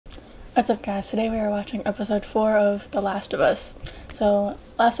What's up, guys? Today we are watching episode 4 of The Last of Us. So,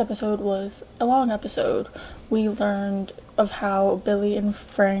 last episode was a long episode. We learned of how Billy and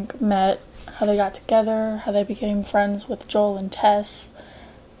Frank met, how they got together, how they became friends with Joel and Tess.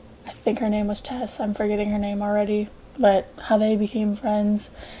 I think her name was Tess, I'm forgetting her name already. But how they became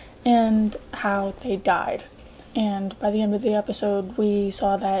friends, and how they died. And by the end of the episode, we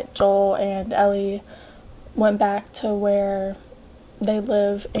saw that Joel and Ellie went back to where they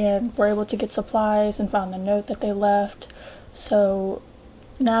live and were able to get supplies and found the note that they left. So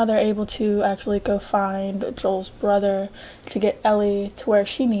now they're able to actually go find Joel's brother to get Ellie to where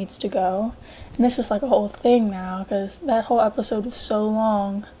she needs to go. And it's just like a whole thing now, because that whole episode was so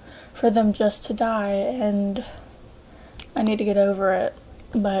long for them just to die, and I need to get over it.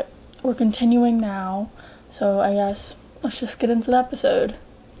 But we're continuing now, so I guess let's just get into the episode.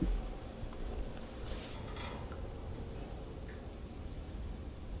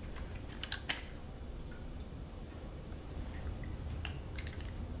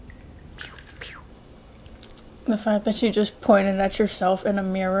 The fact that you just pointed at yourself in a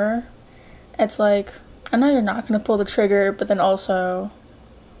mirror, it's like, I know you're not going to pull the trigger, but then also,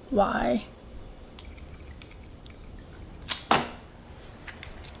 why?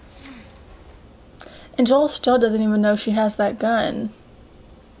 And Joel still doesn't even know she has that gun,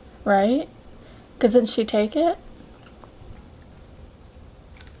 right? Because didn't she take it?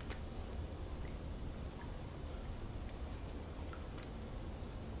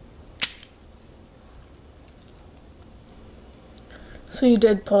 So you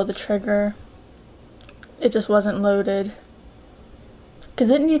did pull the trigger. It just wasn't loaded. Because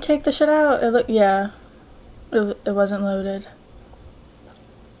didn't you take the shit out? Yeah. It wasn't loaded.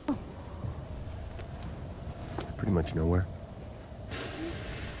 Pretty much nowhere.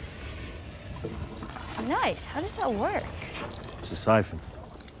 Nice. How does that work? It's a siphon.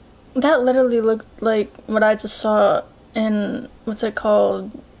 That literally looked like what I just saw in, what's it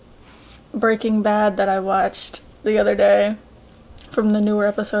called? Breaking Bad that I watched the other day. From the newer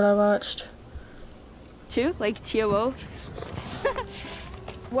episode I watched. Two? Like TOO?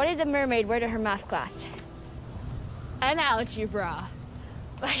 What did the mermaid wear to her math class? An algebra.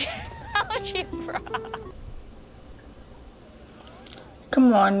 Like, algebra.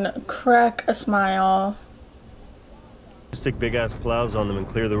 Come on, crack a smile. Stick big ass plows on them and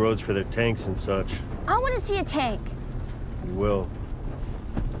clear the roads for their tanks and such. I want to see a tank. You will.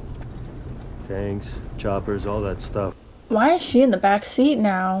 Tanks, choppers, all that stuff. Why is she in the back seat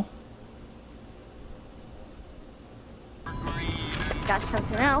now? Got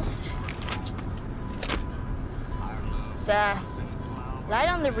something else. It's light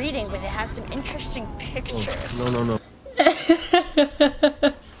on the reading, but it has some interesting pictures. Oh, no.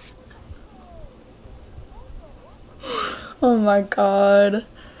 Oh my god.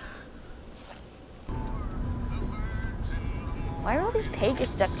 Why are all these pages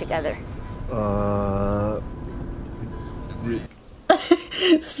stuck together?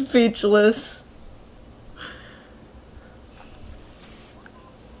 Speechless.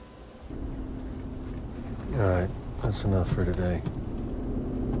 Alright, that's enough for today.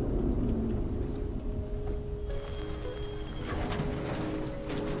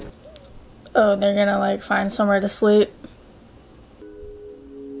 Oh, they're gonna like find somewhere to sleep.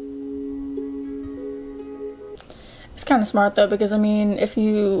 It's kind of smart though, because I mean, if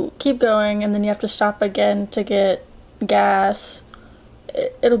you keep going and then you have to stop again to get gas,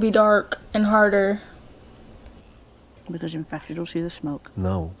 it'll be dark and harder. Because infected will see the smoke.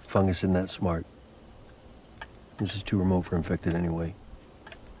 No, fungus isn't that smart. This is too remote for infected anyway.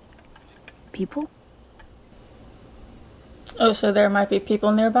 People? Oh, so there might be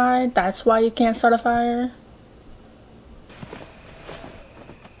people nearby? That's why you can't start a fire?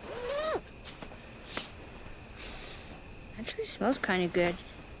 Actually smells kind of good.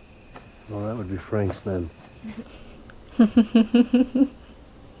 Well, that would be Frank's then.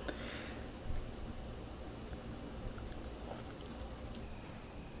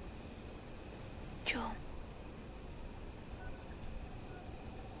 Joel.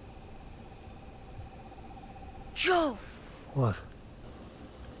 Joel! What?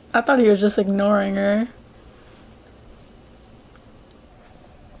 I thought he was just ignoring her.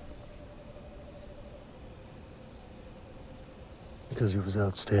 Because he was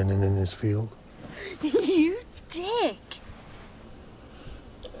out standing in his field? You dick!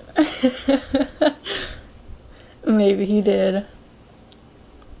 Maybe he did.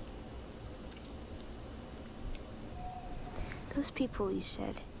 Those people you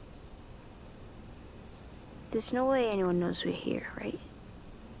said. There's no way anyone knows we're here, right?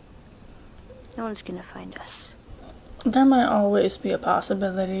 No one's gonna find us. There might always be a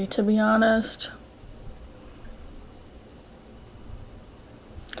possibility, to be honest.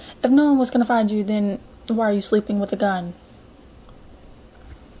 If no one was gonna find you, then why are you sleeping with a gun?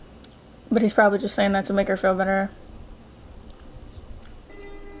 But he's probably just saying that to make her feel better.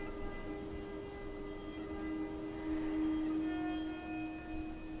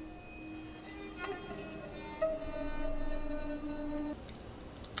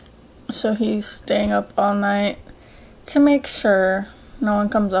 So he's staying up all night to make sure no one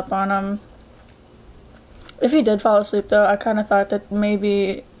comes up on him. If he did fall asleep though, I kind of thought that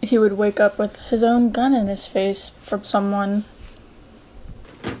maybe he would wake up with his own gun in his face from someone.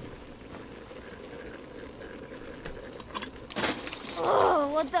 Oh,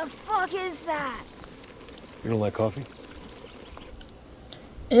 what the fuck is that? You don't like coffee?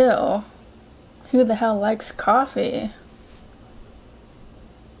 Ew. Who the hell likes coffee?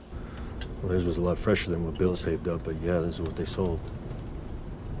 Well, theirs was a lot fresher than what Bill saved up, but yeah, this is what they sold.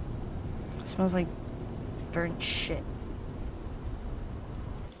 It smells like burnt shit.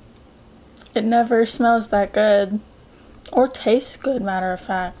 It never smells that good. Or tastes good, matter of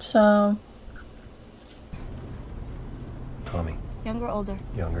fact, so... Tommy, Younger or older?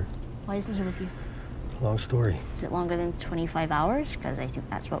 younger. Why isn't he with you? Long story. Is it longer than 25 hours? Because I think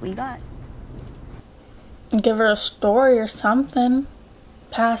that's what we got. Give her a story or something.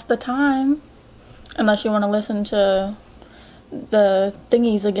 Pass the time. Unless you want to listen to the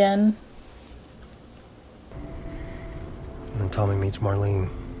thingies again. And then Tommy meets Marlene.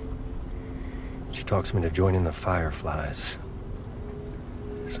 She talks me to joining the Fireflies.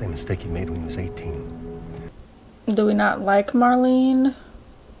 Same mistake he made when he was 18. Do we not like Marlene?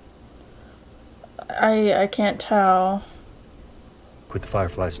 I can't tell. Quit the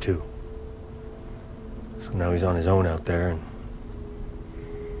Fireflies too. So now he's on his own out there, and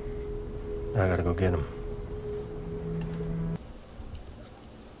I gotta go get him.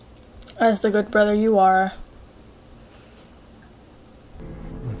 As the good brother you are.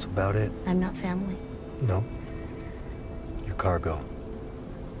 That's about it. I'm not family. No. You're cargo.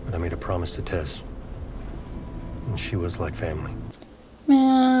 But I made a promise to Tess. And she was like family.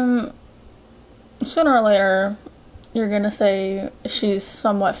 Man, sooner or later, you're gonna say she's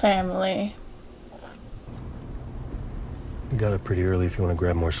somewhat family. You got up pretty early if you want to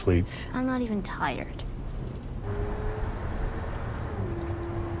grab more sleep. I'm not even tired.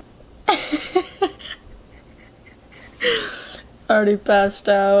 Already passed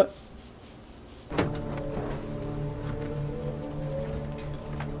out.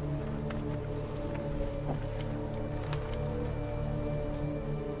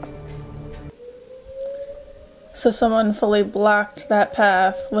 So someone fully blocked that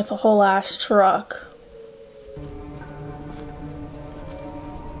path with a whole ass truck.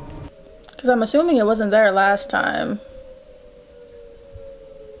 Because I'm assuming it wasn't there last time.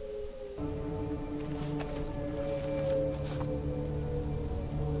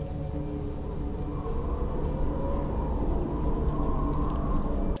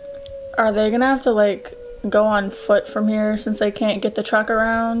 Are they gonna have to, like, go on foot from here since they can't get the truck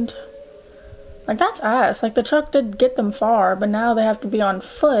around? Like, that's ass. Like, the truck did get them far, but now they have to be on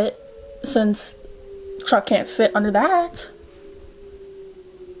foot since the truck can't fit under that.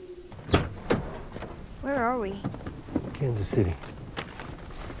 Where are we? Kansas City.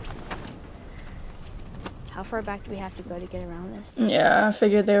 How far back do we have to go to get around this? Yeah, I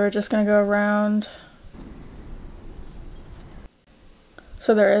figured they were just gonna go around.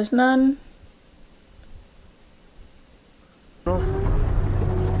 So there is none?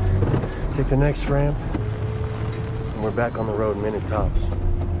 Take the next ramp, and we're back on the road minute tops.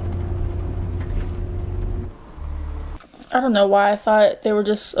 I don't know why I thought they were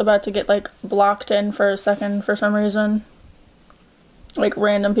just about to get, like, blocked in for a second for some reason. Like,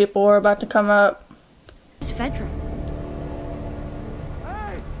 random people were about to come up. It's Fedra.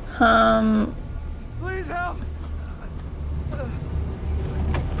 Please help!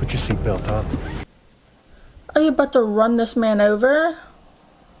 Put your seatbelt on. Are you about to run this man over?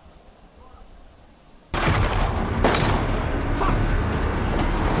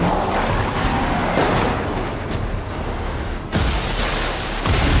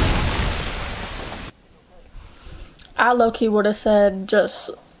 I low-key would have said just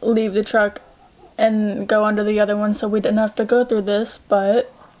leave the truck and go under the other one so we didn't have to go through this,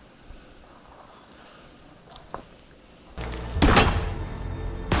 but...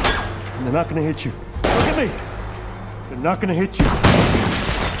 They're not gonna hit you. Look at me! They're not gonna hit you.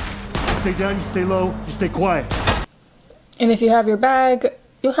 You stay down, you stay low, you stay quiet. And if you have your bag,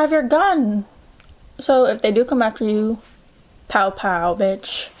 you'll have your gun. So if they do come after you, pow pow,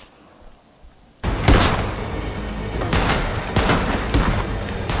 bitch.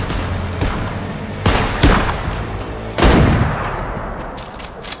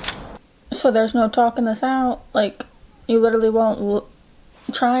 So there's no talking this out? Like, you literally won't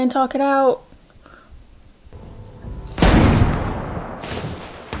try and talk it out?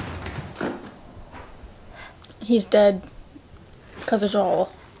 He's dead. Because of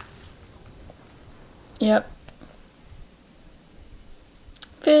Joel. Yep.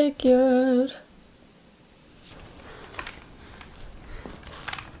 Figured.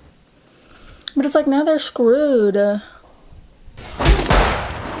 But it's like, now they're screwed.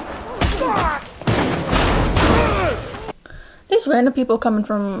 These random people coming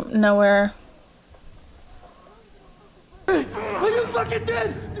from nowhere. Are you fucking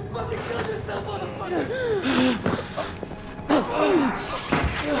dead? You fucking killed yourself,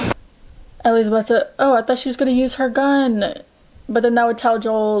 motherfucker! Ellie's about to... Oh, I thought she was going to use her gun. But then that would tell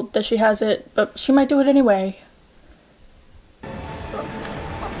Joel that she has it. But she might do it anyway.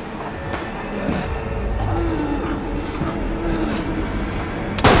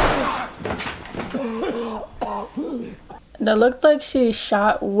 That looked like she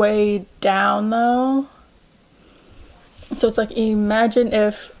shot way down though. So it's like, imagine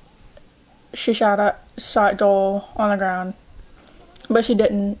if she shot Joel on the ground. But she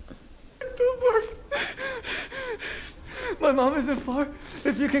didn't. It's too far. My mom isn't far.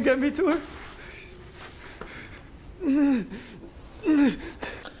 If you can get me to her.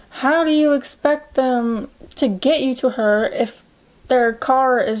 How do you expect them to get you to her if their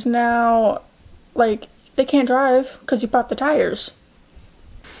car is now, like, they can't drive because you popped the tires?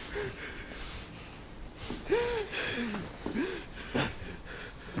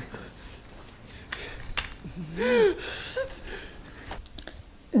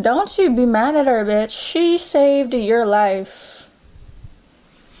 Don't you be mad at her, bitch. She saved your life.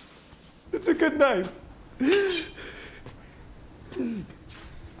 It's a good night.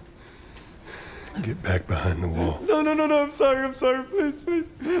 Get back behind the wall. No, I'm sorry, please.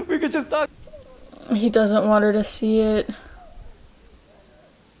 We could just talk. He doesn't want her to see it.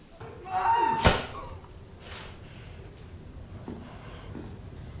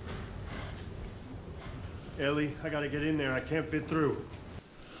 Ellie, I gotta get in there. I can't fit through.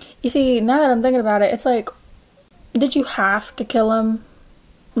 You see, now that I'm thinking about it, it's like, did you have to kill him?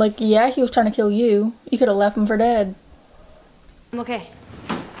 Like, yeah, he was trying to kill you. You could have left him for dead. I'm okay.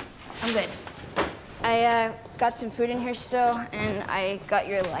 I'm good. I got some food in here still, and I got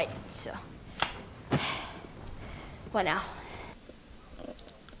your light, so. What now?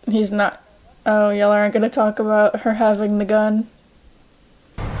 He's not. Oh, y'all aren't gonna talk about her having the gun.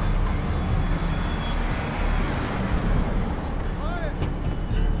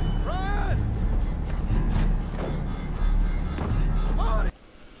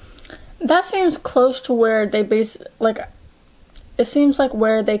 That seems close to where they like, it seems like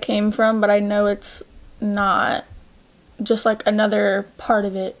where they came from, but I know it's not. Just like another part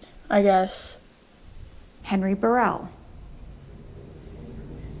of it, I guess. Henry Burrell.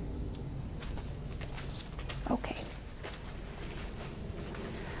 Okay.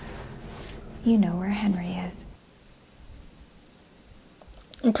 You know where Henry is.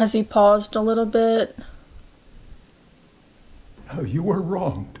 Because he paused a little bit. Oh, you were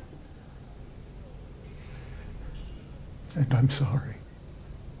wronged. And I'm sorry.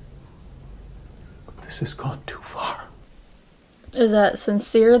 But this has gone too far. Is that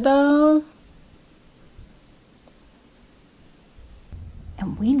sincere, though?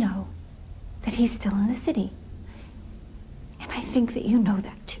 And we know that he's still in the city. And I think that you know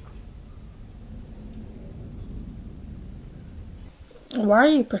that too. Why are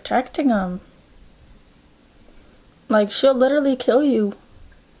you protecting him? Like, she'll literally kill you.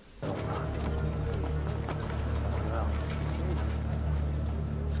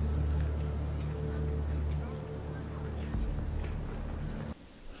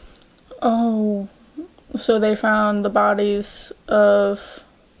 Oh, so they found the bodies of...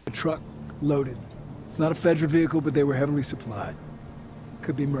 A truck, loaded. It's not a Fedra vehicle, but they were heavily supplied.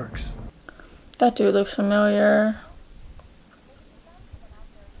 Could be Mercs. That dude looks familiar.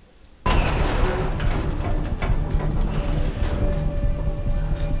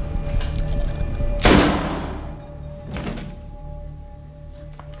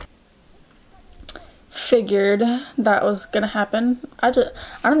 Figured that was gonna happen. I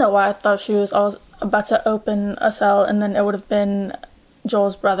don't know why I thought she was about to open a cell and then it would have been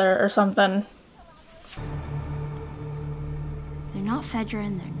Joel's brother or something. They're not Fedra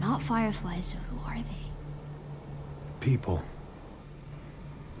and they're not Fireflies, so who are they? People.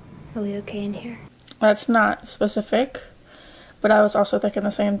 Are we okay in here? That's not specific, but I was also thinking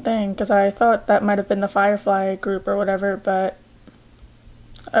the same thing because I thought that might have been the Firefly group or whatever, but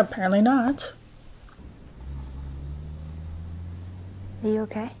apparently not. Are you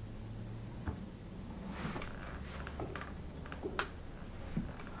okay?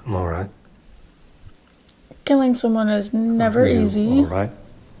 I'm all right. Killing someone is never Are you easy. all right?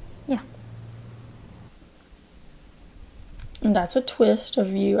 Yeah. And that's a twist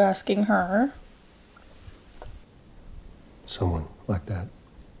of you asking her. Someone like that.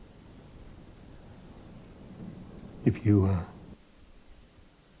 If you, I'm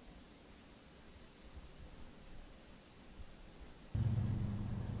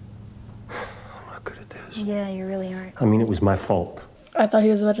not good at this. Yeah, you really aren't. I mean, it was my fault. I thought he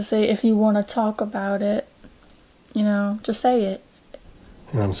was about to say, if you want to talk about it, you know, just say it.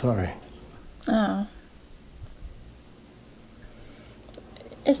 And I'm sorry. Oh.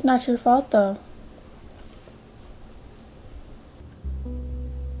 It's not your fault, though.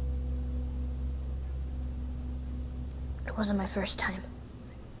 It wasn't my first time.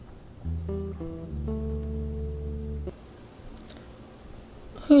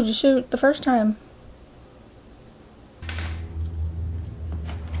 Who'd you shoot the first time?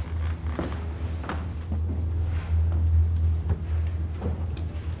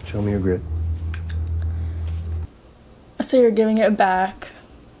 Show me your grit. So you're giving it back.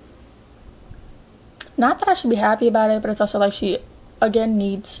 Not that I should be happy about it, but it's also like she, again,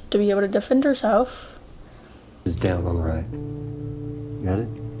 needs to be able to defend herself. Is down on the right. Got it?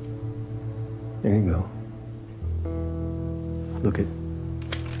 There you go. Look it.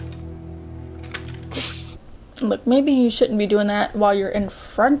 Look, maybe you shouldn't be doing that while you're in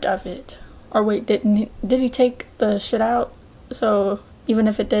front of it. Or wait, did he take the shit out? So even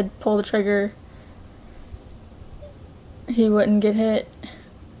if it did pull the trigger, he wouldn't get hit?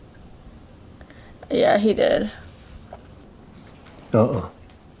 Yeah, he did. Uh-uh.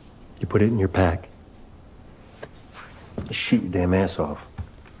 You put it in your pack. You shoot your damn ass off.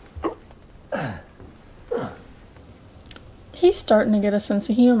 He's starting to get a sense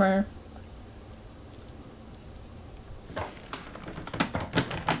of humor.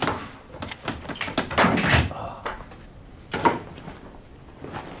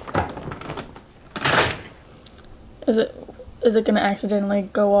 Is it gonna accidentally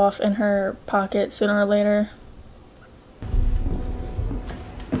go off in her pocket sooner or later?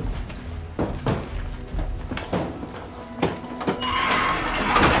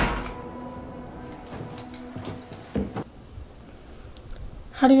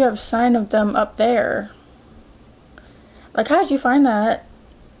 How do you have sign of them up there? Like, how did you find that?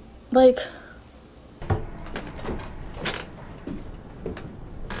 Like...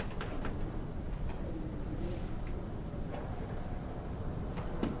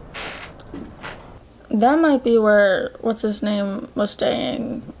 That might be where, what's his name, was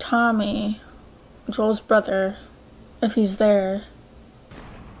staying. Tommy, Joel's brother, if he's there.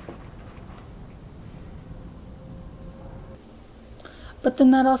 But then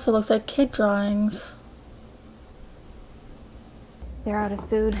that also looks like kid drawings. They're out of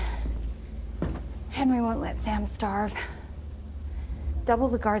food. Henry won't let Sam starve. Double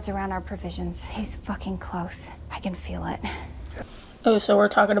the guards around our provisions. He's fucking close. I can feel it. Oh, so we're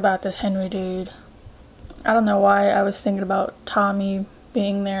talking about this Henry dude. I don't know why I was thinking about Tommy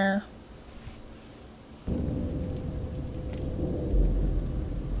being there.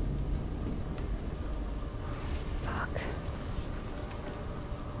 Fuck.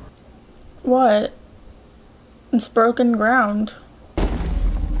 What? It's broken ground.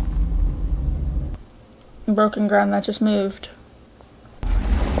 Broken ground that just moved.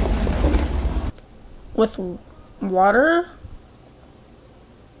 With water?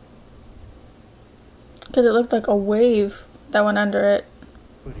 Because it looked like a wave that went under it.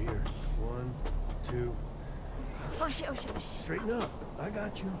 Put here. 1, 2. Oh shit, oh shit, oh shit. Straighten up. I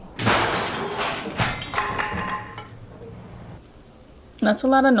got you. That's a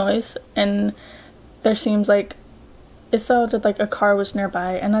lot of noise, and there seems like it sounded like a car was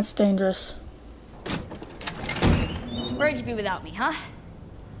nearby, and that's dangerous. Where'd you be without me, huh?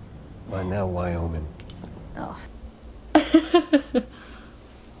 By now, Wyoming. Oh.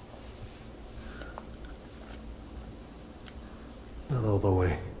 Not all the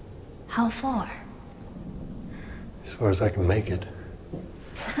way. How far? As far as I can make it.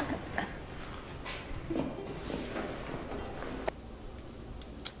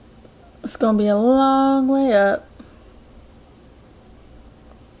 It's gonna be a long way up.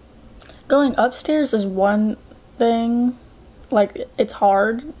 Going upstairs is one thing, like, it's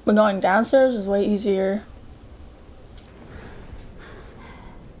hard, but going downstairs is way easier.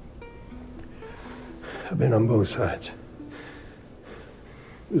 I've been on both sides.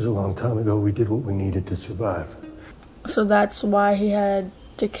 It was a long time ago. We did what we needed to survive. So that's why he had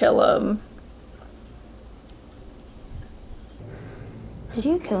to kill him. Did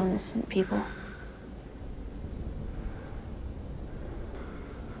you kill innocent people?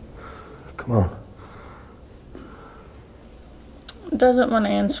 Come on. Doesn't want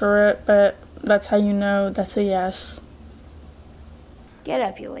to answer it, but that's how you know that's a yes. Get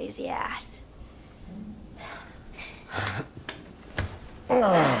up, you lazy ass.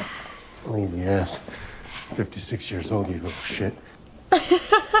 Lazy ass. 56 years old, you little shit.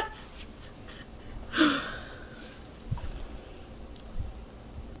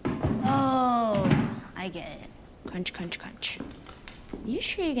 Oh, I get it. Crunch, crunch, crunch. You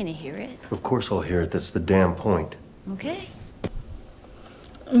sure you're gonna hear it? Of course I'll hear it. That's the damn point. Okay.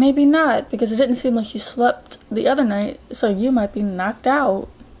 Maybe not, because it didn't seem like you slept the other night, so you might be knocked out.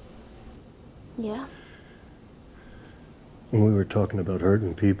 Yeah. When we were talking about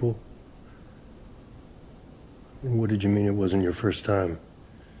hurting people, what did you mean it wasn't your first time?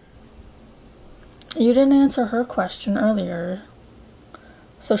 You didn't answer her question earlier.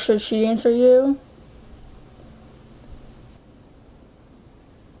 So should she answer you?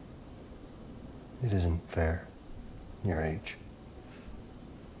 It isn't fair. Your age.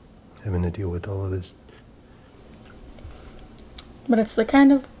 Having to deal with all of this. But it's the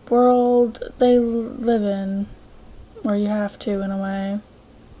kind of world they live in, where you have to, in a way.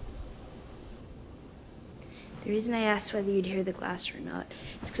 The reason I asked whether you'd hear the glass or not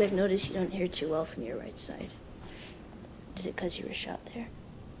is because I've noticed you don't hear too well from your right side. Is it because you were shot there?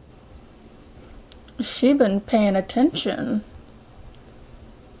 She been paying attention.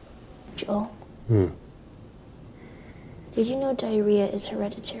 Joel, Hmm. did you know diarrhea is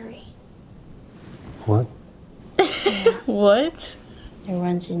hereditary? What? What? It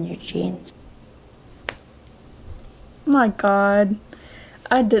runs in your genes. My God.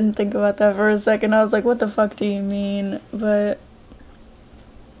 I didn't think about that for a second. I was like, what the fuck do you mean? But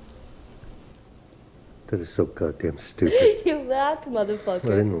That is so goddamn stupid. You laughed, motherfucker.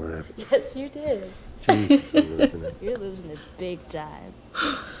 I didn't laugh. Yes, you did. Jesus, I'm losing it. You're losing it big time.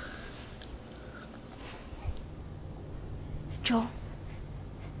 Joel.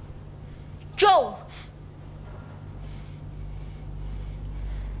 Joel!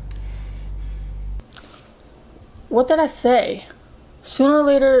 what did I say? Sooner or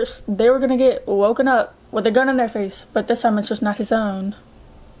later, they were gonna get woken up with a gun in their face, but this time it's just not his own.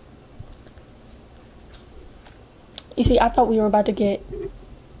 You see, I thought we were about to get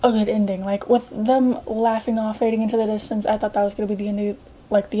a good ending. Like, with them laughing off, fading into the distance, I thought that was gonna be the end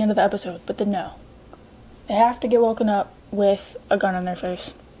of, the end of the episode, but then no. They have to get woken up with a gun in their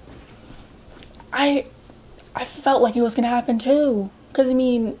face. I felt like it was gonna happen too, because I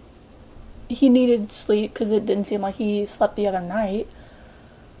mean, he needed sleep because it didn't seem like he slept the other night.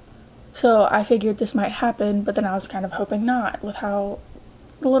 So I figured this might happen, but then I was kind of hoping not, with how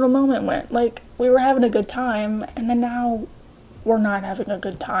the little moment went. Like, we were having a good time, and then now we're not having a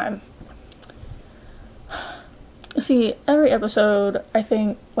good time. See, every episode, I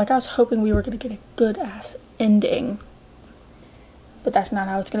think, I was hoping we were going to get a good-ass ending. But that's not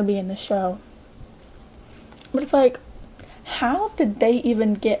how it's going to be in this show. But it's like, how did they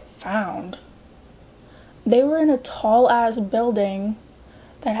even get found? They were in a tall-ass building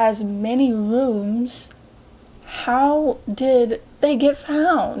that has many rooms. How did they get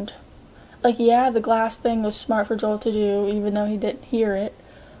found? Like, yeah, the glass thing was smart for Joel to do, even though he didn't hear it.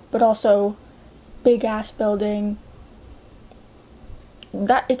 But also, big-ass building.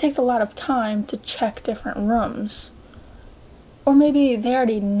 It takes a lot of time to check different rooms. Or maybe they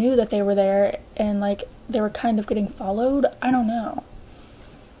already knew that they were there, and, they were kind of getting followed. I don't know.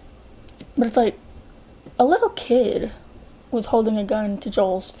 But it's like, a little kid was holding a gun to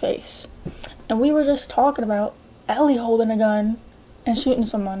Joel's face. And we were just talking about Ellie holding a gun and shooting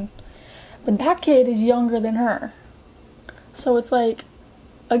someone. But that kid is younger than her. So it's like,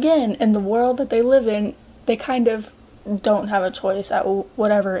 again, in the world that they live in, they kind of don't have a choice at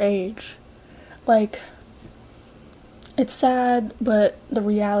whatever age. It's sad, but the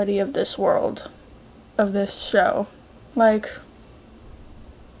reality of this world, of this show,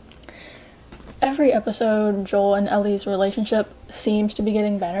 every episode, Joel and Ellie's relationship seems to be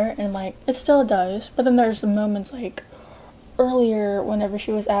getting better, and, it still does, but then there's the moments, earlier, whenever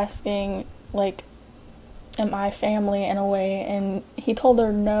she was asking, am I family, in a way, and he told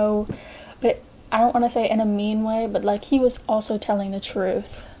her no, but I don't want to say in a mean way, but, he was also telling the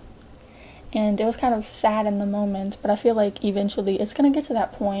truth, and it was kind of sad in the moment, but I feel like eventually it's going to get to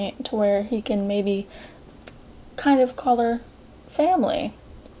that point to where he can maybe kind of call her family.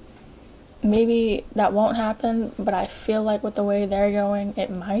 Maybe that won't happen, but I feel like with the way they're going, it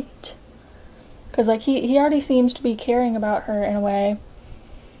might. Because, he already seems to be caring about her in a way.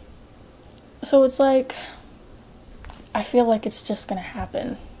 So it's I feel like it's just gonna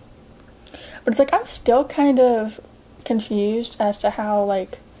happen. But it's I'm still kind of confused as to how,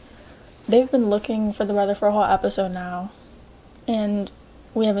 they've been looking for the brother for a whole episode now, and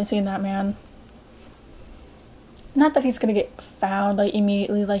we haven't seen that man. Not that he's gonna get found, like,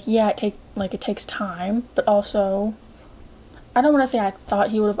 immediately, like, yeah, it takes time, but also, I don't want to say I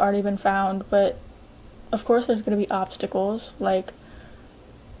thought he would have already been found, but of course there's gonna be obstacles, like,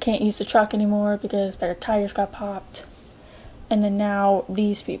 can't use the truck anymore because their tires got popped, and then now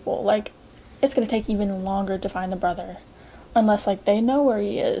these people, like, it's gonna take even longer to find the brother, unless, like, they know where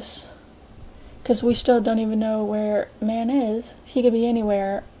he is, because we still don't even know where man is. He could be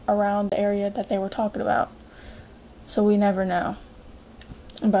anywhere around the area that they were talking about, so we never know.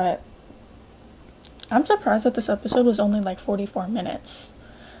 But I'm surprised that this episode was only like 44 minutes.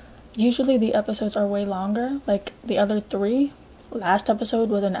 Usually the episodes are way longer, like the other 3. Last episode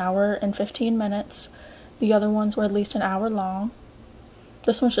was an hour and 15 minutes. The other ones were at least an hour long.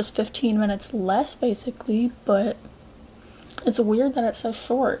 This one's just 15 minutes less, basically, but it's weird that it's so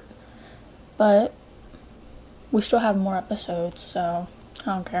short. But we still have more episodes, so I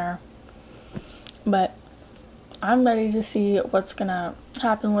don't care. But I'm ready to see what's gonna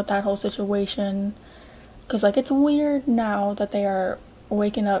happen with that whole situation. Because, like, it's weird now that they are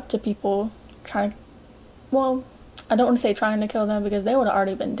waking up to people trying to, well, I don't want to say trying to kill them because they would have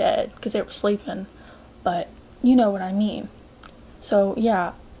already been dead because they were sleeping. But you know what I mean. So,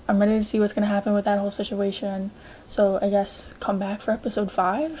 yeah, I'm ready to see what's going to happen with that whole situation. So, I guess come back for episode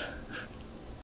 5.